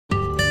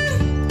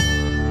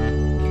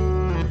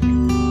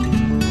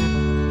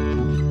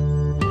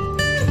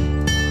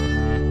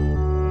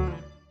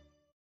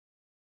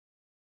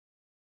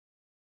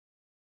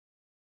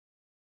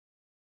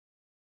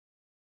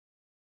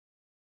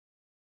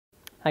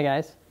Hi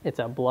guys, it's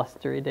a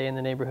blustery day in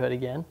the neighborhood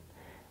again.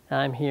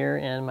 I'm here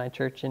in my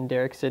church in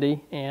Derrick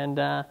City, and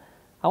I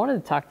wanted to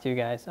talk to you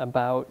guys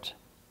about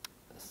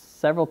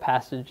several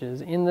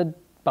passages in the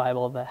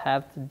Bible that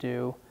have to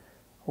do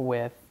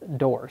with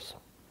doors.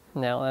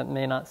 Now that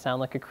may not sound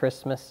like a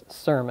Christmas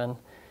sermon,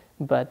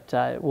 but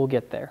we'll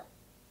get there.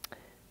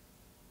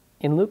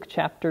 In Luke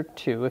chapter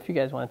 2, if you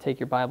guys want to take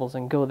your Bibles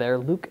and go there,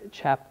 Luke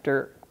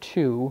chapter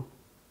 2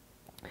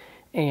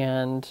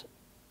 and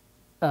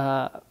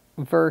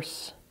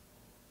verse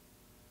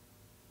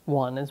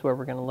 1 is where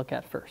we're going to look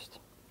at first.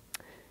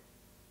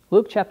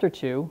 Luke chapter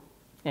 2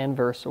 and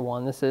verse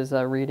 1. This is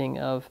a reading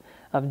of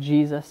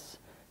Jesus,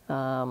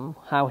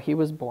 how he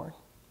was born.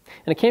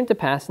 And it came to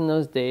pass in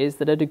those days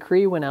that a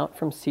decree went out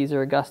from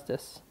Caesar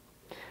Augustus,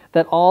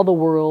 that all the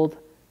world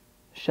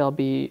shall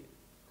be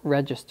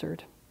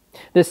registered.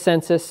 This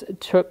census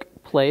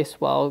took place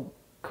while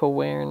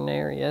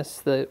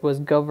Quirinius was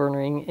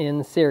governing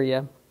in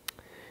Syria.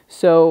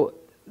 So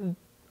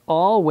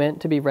all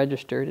went to be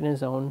registered in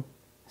his own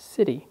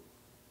city.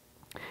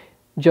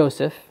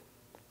 Joseph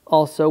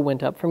also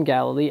went up from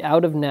Galilee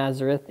out of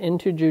Nazareth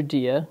into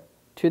Judea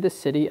to the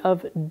city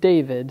of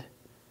David,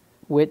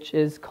 which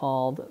is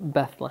called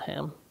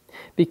Bethlehem,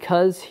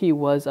 because he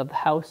was of the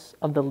house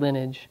of the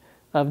lineage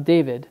of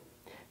David,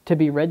 to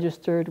be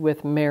registered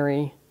with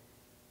Mary,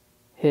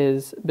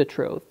 his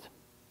betrothed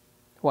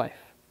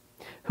wife,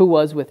 who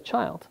was with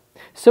child.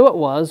 So it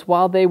was,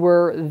 while they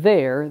were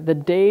there, the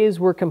days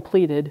were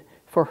completed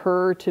for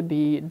her to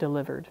be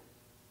delivered.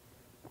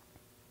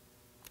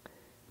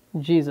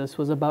 Jesus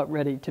was about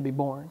ready to be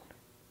born.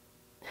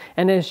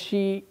 And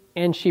she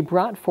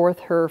brought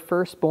forth her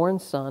firstborn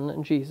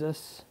son,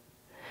 Jesus,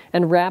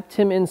 and wrapped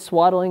him in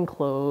swaddling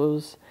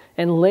clothes,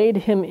 and laid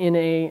him in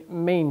a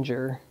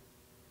manger,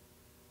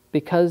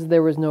 because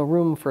there was no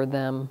room for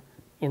them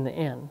in the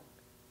inn.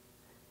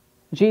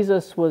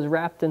 Jesus was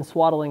wrapped in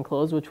swaddling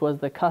clothes, which was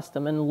the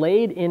custom, and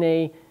laid in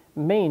a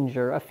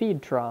manger, a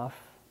feed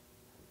trough,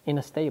 in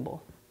a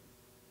stable.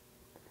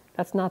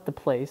 That's not the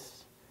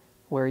place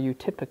where you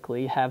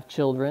typically have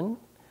children,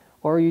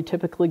 or you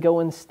typically go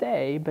and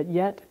stay, but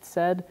yet it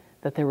said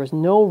that there was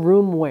no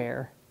room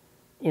where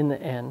in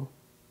the inn.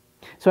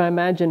 So I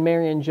imagine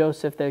Mary and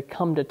Joseph, they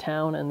come to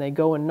town and they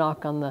go and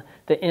knock on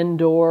the inn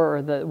door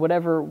or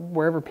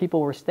wherever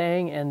people were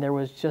staying, and there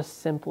was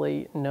just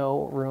simply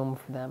no room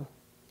for them.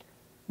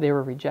 They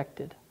were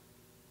rejected.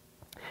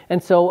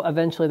 And so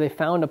eventually they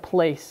found a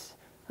place,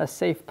 a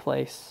safe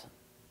place,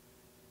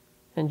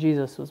 and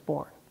Jesus was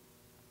born.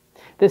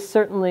 This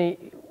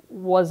certainly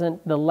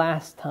wasn't the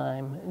last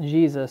time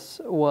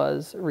Jesus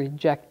was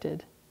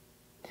rejected.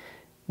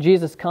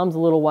 Jesus comes a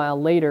little while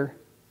later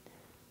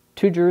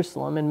to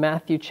Jerusalem in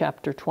Matthew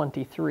chapter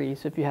 23.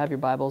 So if you have your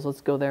Bibles, let's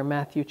go there.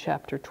 Matthew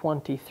chapter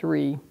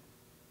 23.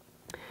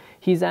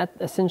 He's at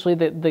essentially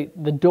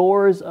the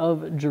doors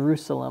of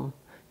Jerusalem,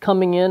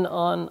 coming in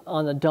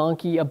on a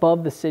donkey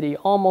above the city,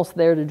 almost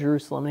there to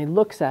Jerusalem. And he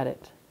looks at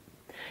it,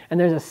 and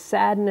there's a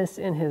sadness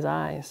in his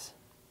eyes.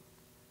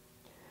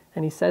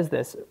 And he says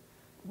this,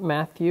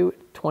 Matthew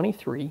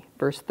 23,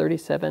 verse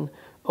 37,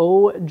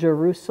 O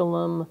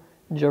Jerusalem,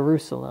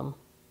 Jerusalem,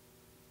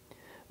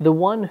 the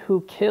one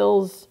who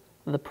kills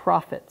the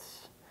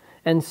prophets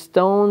and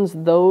stones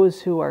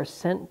those who are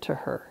sent to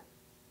her.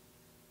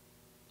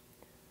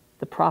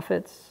 The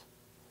prophets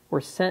were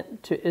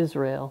sent to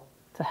Israel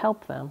to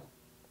help them,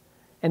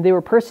 and they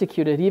were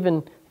persecuted,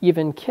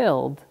 even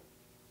killed.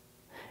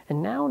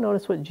 And now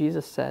notice what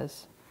Jesus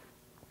says.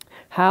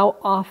 How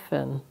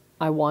often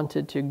I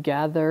wanted to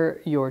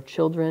gather your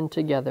children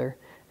together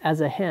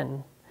as a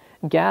hen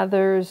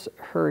gathers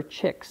her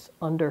chicks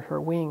under her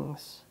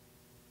wings,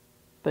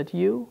 but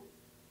you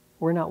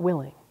were not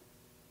willing.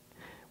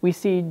 We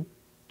see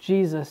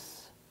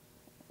Jesus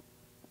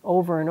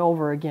over and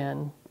over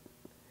again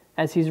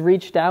as he's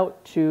reached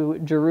out to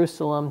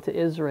Jerusalem, to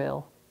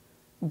Israel,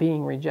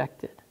 being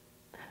rejected.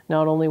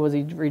 Not only was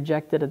he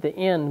rejected at the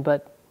inn,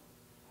 but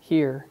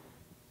here.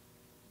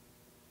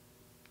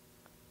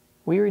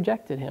 We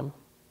rejected him.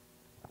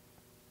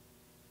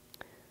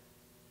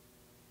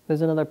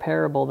 There's another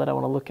parable that I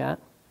want to look at.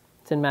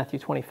 It's in Matthew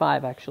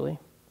 25, actually.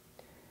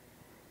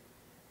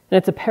 And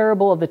it's a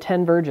parable of the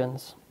 10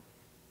 virgins.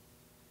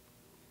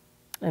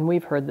 And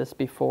we've heard this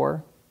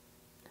before.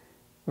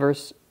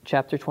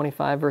 Chapter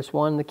 25, verse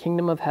 1, the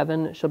kingdom of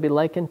heaven shall be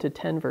likened to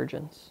 10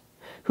 virgins,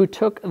 who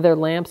took their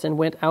lamps and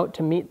went out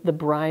to meet the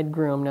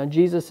bridegroom. Now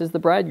Jesus is the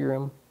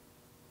bridegroom.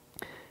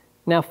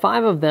 Now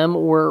 5 of them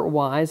were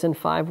wise and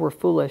 5 were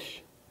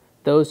foolish.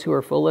 Those who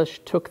were foolish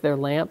took their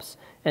lamps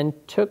and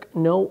took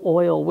no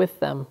oil with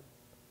them.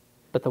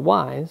 But the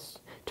wise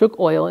took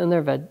oil in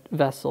their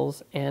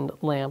vessels and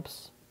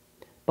lamps.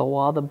 But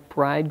while the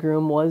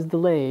bridegroom was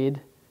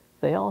delayed,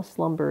 they all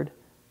slumbered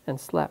and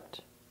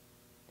slept.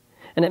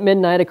 And at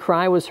midnight a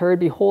cry was heard,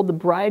 Behold, the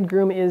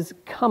bridegroom is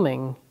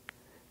coming.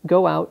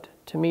 Go out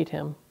to meet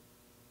him.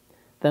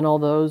 Then all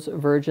those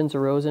virgins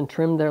arose and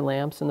trimmed their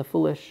lamps, and the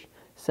foolish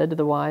said to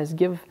the wise,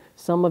 Give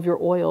some of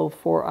your oil,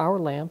 for our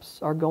lamps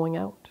are going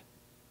out.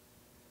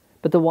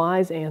 But the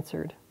wise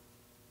answered,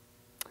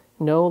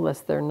 No,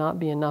 lest there not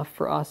be enough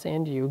for us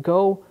and you.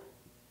 Go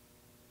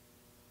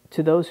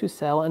to those who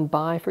sell and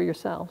buy for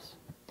yourselves."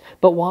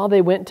 But while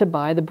they went to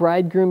buy, the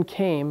bridegroom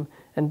came,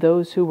 and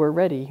those who were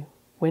ready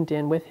went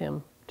in with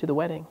him to the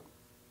wedding.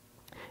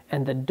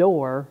 And the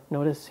door,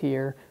 notice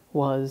here,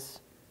 was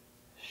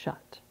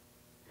shut.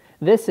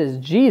 This is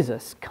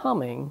Jesus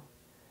coming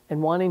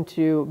and wanting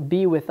to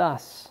be with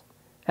us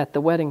at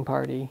the wedding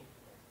party.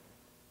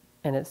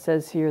 And it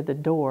says here the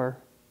door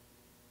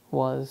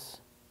was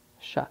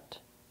shut.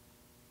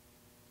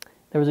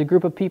 There was a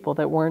group of people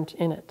that weren't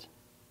in it.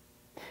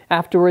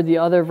 Afterward, the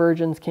other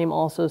virgins came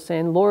also,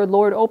 saying, "Lord,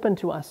 Lord, open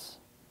to us."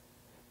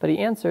 But he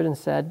answered and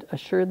said,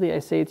 "Assuredly I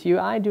say to you,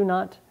 I do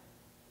not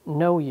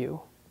know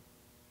you."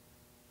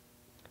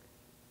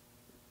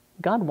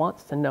 God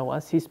wants to know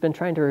us. He's been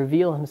trying to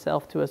reveal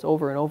himself to us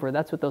over and over.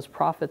 That's what those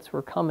prophets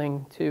were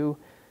coming to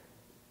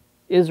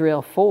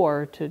Israel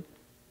for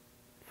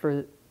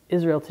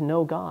Israel to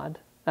know God.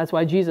 That's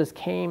why Jesus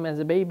came as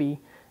a baby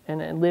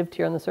and lived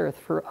here on this earth,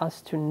 for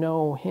us to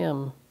know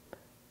him.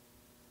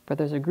 But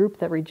there's a group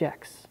that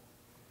rejects.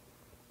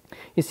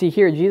 You see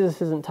here,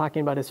 Jesus isn't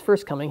talking about his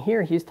first coming.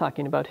 Here he's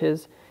talking about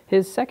his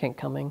second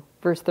coming.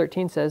 Verse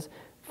 13 says,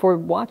 "For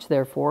watch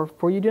therefore,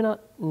 for you do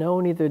not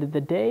know neither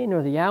the day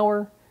nor the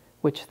hour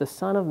which the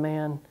Son of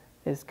Man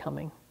is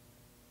coming."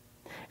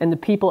 And the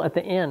people at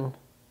the inn,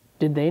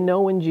 did they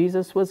know when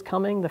Jesus was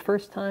coming the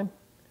first time?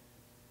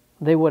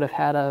 They would have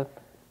had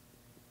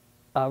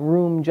a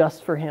room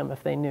just for him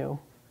if they knew,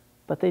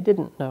 but they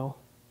didn't know.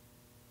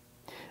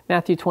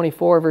 Matthew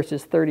 24,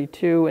 verses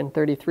 32 and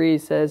 33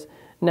 says,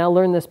 "Now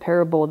learn this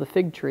parable of the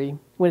fig tree.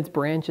 When its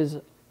branches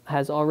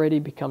has already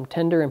become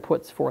tender and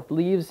puts forth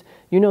leaves,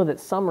 you know that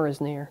summer is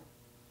near.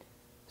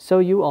 So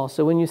you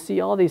also, when you see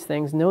all these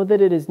things, know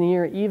that it is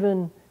near,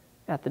 even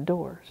at the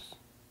doors."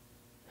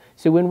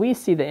 So when we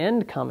see the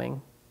end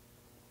coming,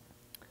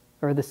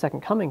 or the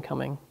second coming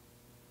coming,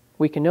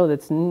 we can know that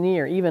it's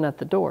near, even at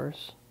the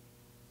doors.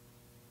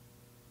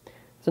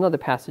 There's another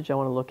passage I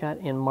want to look at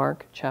in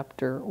Mark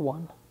chapter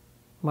 1.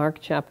 Mark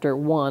chapter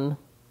 1,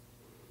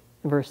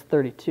 verse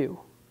 32.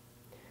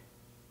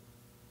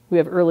 We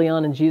have early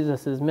on in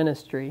Jesus'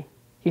 ministry,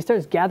 he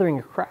starts gathering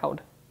a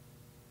crowd.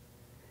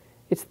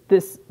 It's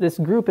this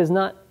group is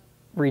not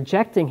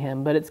rejecting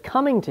him, but it's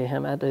coming to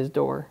him at his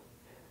door.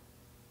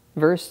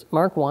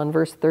 Mark 1,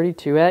 verse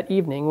 32, "At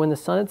evening, when the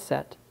sun had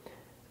set,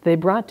 they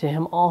brought to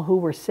him all who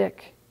were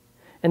sick,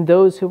 and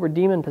those who were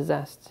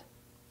demon-possessed.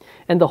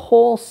 And the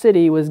whole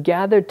city was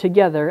gathered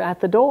together at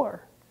the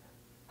door."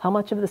 How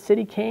much of the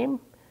city came?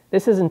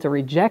 This isn't a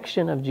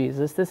rejection of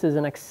Jesus. This is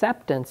an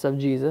acceptance of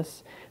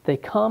Jesus. They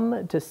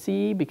come to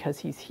see because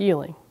he's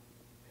healing.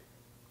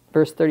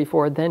 Verse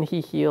 34, "Then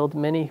he healed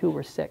many who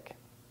were sick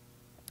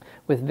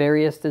with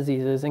various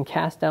diseases and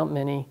cast out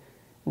many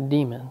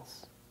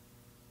demons."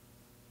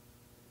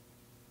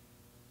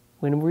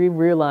 When we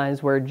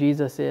realize where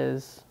Jesus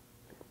is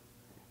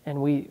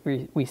and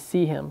we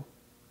see him,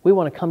 we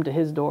want to come to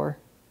his door,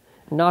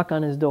 knock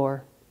on his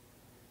door.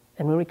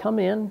 And when we come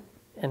in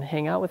and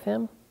hang out with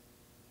him,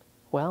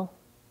 well,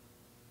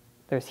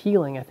 there's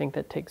healing, I think,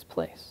 that takes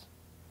place.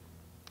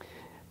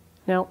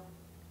 Now,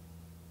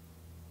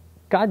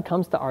 God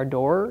comes to our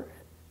door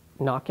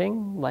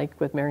knocking, like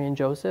with Mary and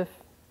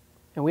Joseph,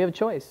 and we have a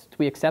choice. Do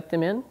we accept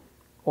him in,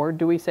 or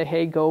do we say,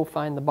 "Hey, go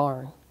find the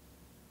barn"?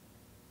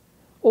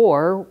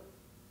 Or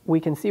we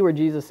can see where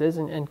Jesus is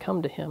and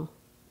come to him.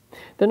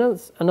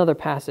 There's another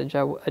passage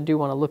I do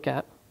want to look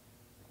at.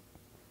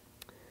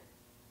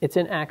 It's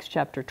in Acts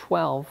chapter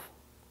 12.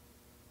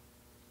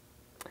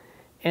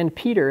 And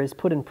Peter is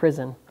put in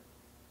prison.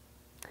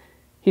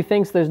 He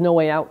thinks there's no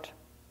way out.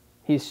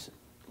 He's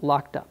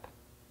locked up.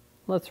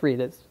 Let's read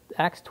it.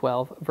 Acts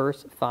 12,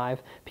 verse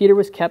 5. "Peter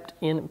was kept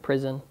in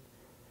prison,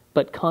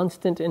 but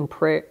constant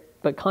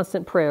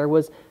prayer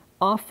was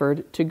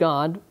offered to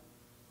God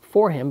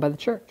for him by the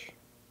church.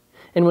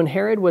 And when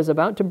Herod was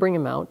about to bring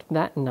him out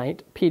that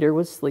night, Peter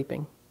was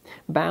sleeping,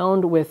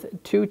 bound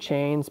with 2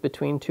 chains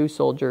between 2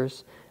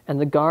 soldiers, and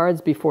the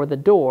guards before the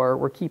door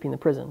were keeping the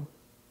prison."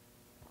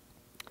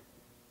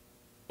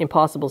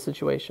 Impossible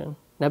situation.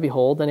 Now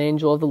behold, an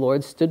angel of the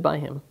Lord stood by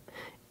him,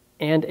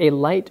 and a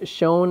light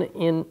shone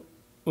in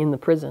the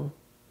prison,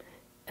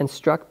 and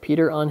struck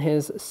Peter on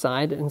his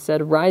side, and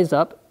said, "Rise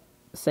up,"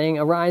 saying,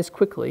 "Arise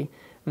quickly."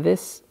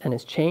 This and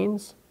his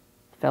chains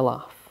fell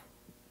off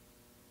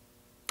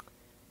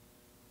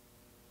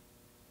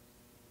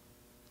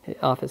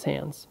his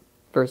hands.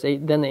 Verse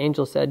 8, "Then the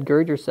angel said,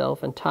 'Gird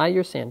yourself and tie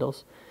your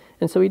sandals.'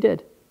 And so he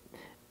did.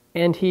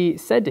 And he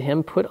said to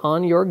him, 'Put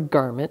on your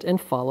garment and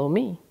follow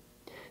me.'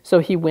 So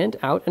he went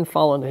out and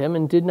followed him,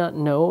 and did not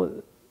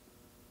know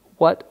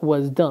what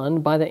was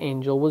done by the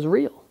angel was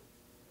real,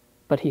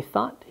 but he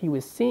thought he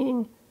was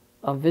seeing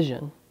a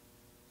vision.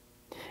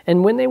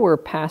 And when they were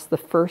past the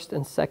first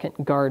and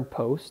second guard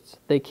posts,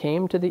 they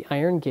came to the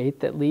iron gate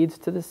that leads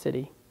to the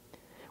city,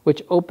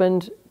 which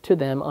opened to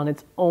them on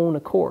its own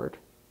accord.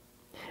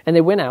 And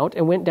they went out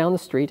and went down the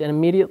street, and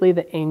immediately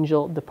the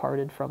angel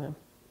departed from him."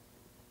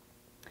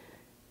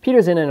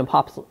 Peter's in an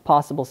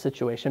impossible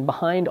situation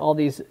behind all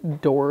these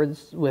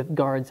doors with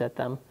guards at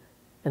them,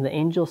 and the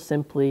angel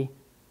simply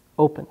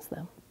opens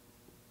them.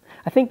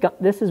 I think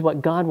this is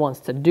what God wants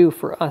to do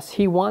for us.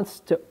 He wants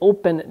to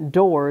open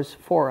doors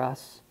for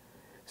us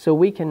so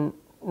we can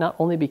not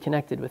only be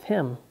connected with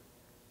Him,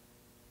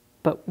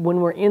 but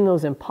when we're in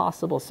those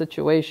impossible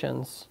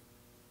situations,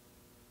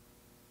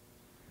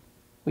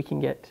 we can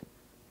get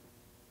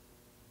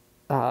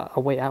a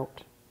way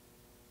out.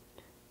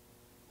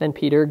 Then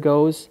Peter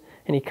goes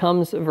and he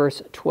comes,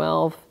 verse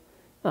 12,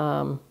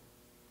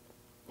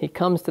 he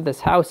comes to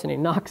this house and he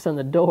knocks on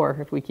the door,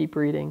 if we keep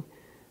reading,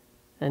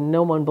 and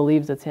no one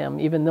believes it's him,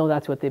 even though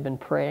that's what they've been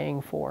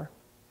praying for.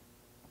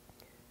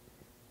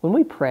 When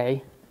we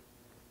pray,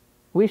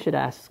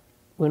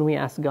 when we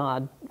ask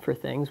God for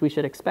things, we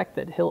should expect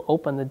that He'll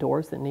open the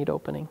doors that need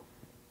opening.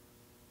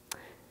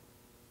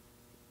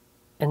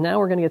 And now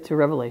we're going to get to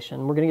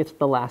Revelation. We're going to get to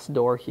the last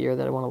door here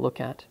that I want to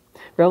look at.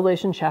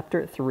 Revelation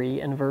chapter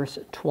 3 and verse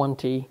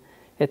 20.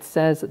 It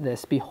says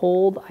this,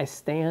 "Behold, I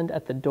stand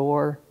at the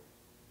door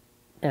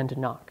and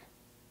knock.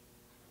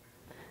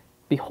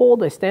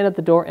 Behold, I stand at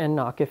the door and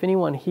knock. If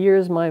anyone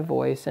hears my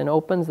voice and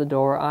opens the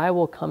door, I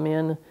will come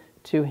in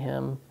to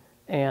him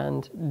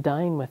and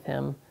dine with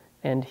him,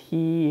 and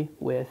he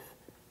with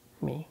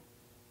me."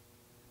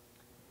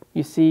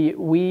 You see,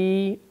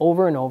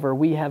 over and over,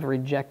 we have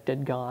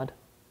rejected God.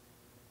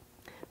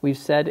 We've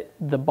said,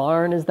 the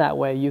barn is that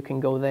way, you can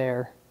go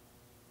there.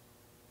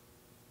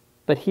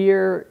 But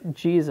here,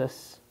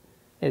 Jesus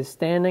is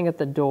standing at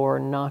the door,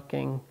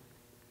 knocking,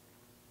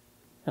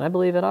 and I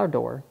believe at our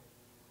door.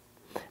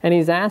 And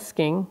He's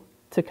asking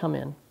to come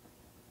in.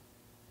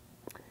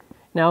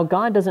 Now,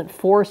 God doesn't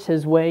force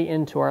His way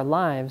into our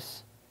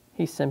lives.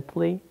 He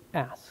simply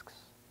asks.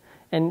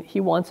 And He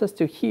wants us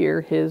to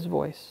hear His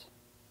voice.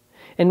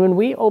 And when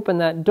we open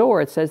that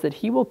door, it says that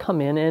He will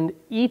come in and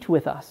eat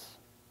with us,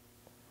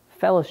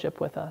 fellowship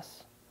with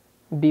us,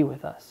 be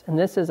with us. And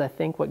this is, I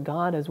think, what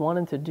God has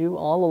wanted to do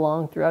all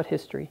along throughout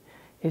history,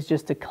 is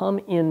just to come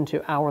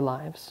into our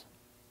lives.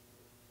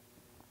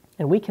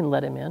 And we can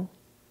let Him in.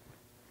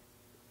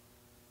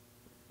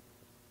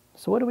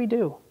 So what do we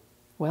do?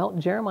 Well,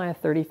 Jeremiah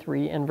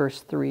 33 and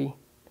verse 3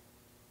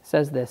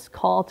 says this,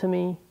 "Call to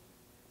me,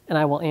 and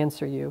I will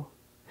answer you,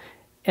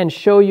 and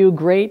show you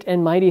great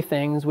and mighty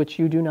things which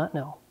you do not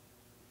know."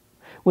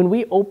 When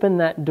we open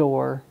that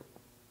door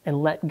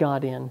and let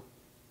God in,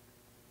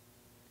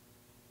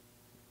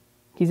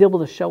 He's able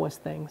to show us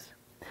things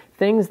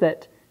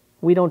that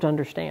we don't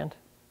understand,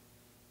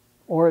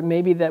 or it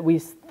may be that we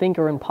think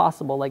are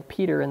impossible, like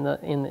Peter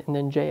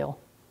in jail.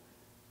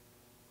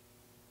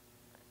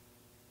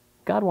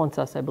 God wants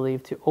us, I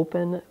believe, to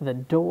open the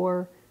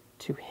door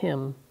to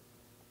Him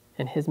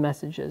and His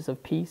messages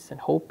of peace and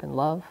hope and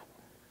love,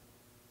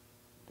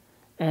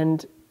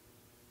 and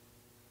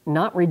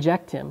not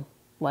reject Him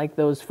like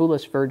those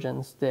foolish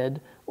virgins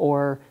did,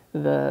 or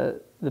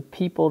the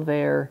people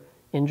there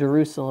in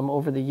Jerusalem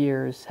over the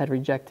years had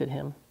rejected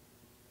Him.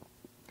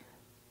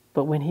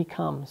 But when He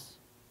comes,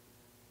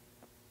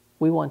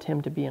 we want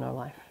Him to be in our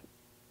life.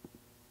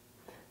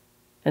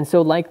 And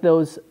so like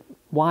those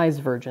wise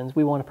virgins,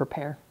 we want to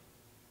prepare.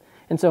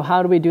 And so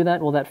how do we do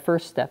that? Well, that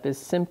first step is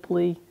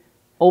simply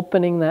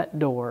opening that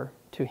door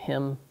to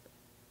Him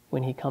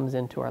when He comes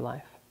into our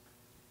life.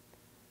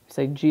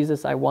 Say,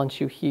 "Jesus, I want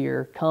you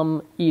here.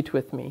 Come eat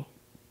with me."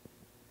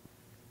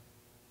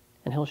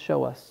 And He'll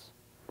show us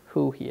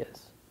who He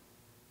is.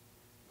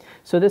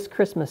 So this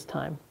Christmas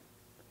time,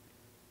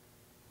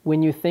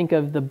 when you think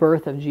of the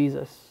birth of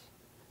Jesus,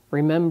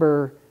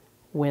 remember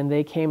when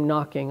they came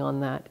knocking on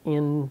that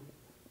inn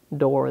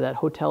door, that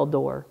hotel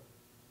door.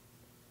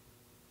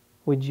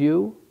 Would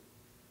you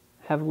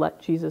have let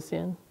Jesus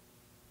in?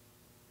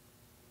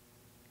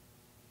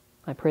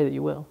 I pray that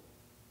you will.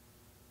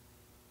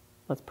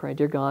 Let's pray.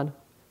 Dear God,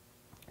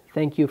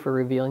 thank you for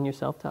revealing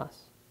yourself to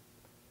us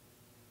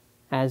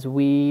as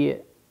we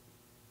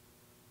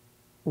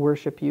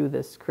worship you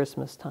this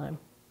Christmas time.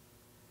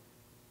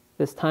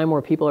 This time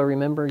where people are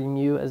remembering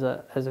you as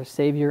our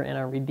Savior and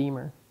our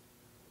Redeemer.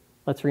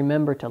 Let's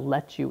remember to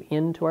let you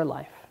into our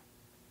life.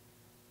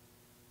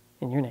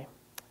 In your name,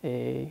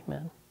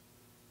 amen.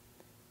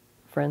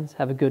 Friends,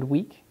 have a good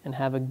week and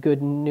have a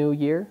good new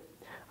year.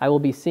 I will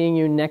be seeing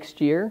you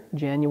next year,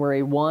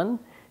 January 1,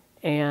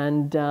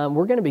 and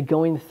we're going to be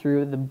going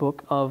through the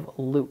book of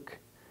Luke,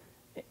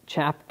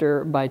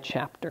 chapter by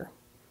chapter.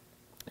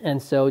 And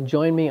so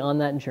join me on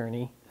that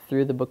journey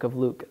through the book of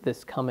Luke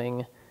this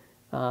coming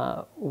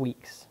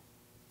weeks.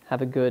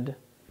 Have a good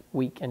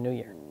week and new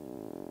year.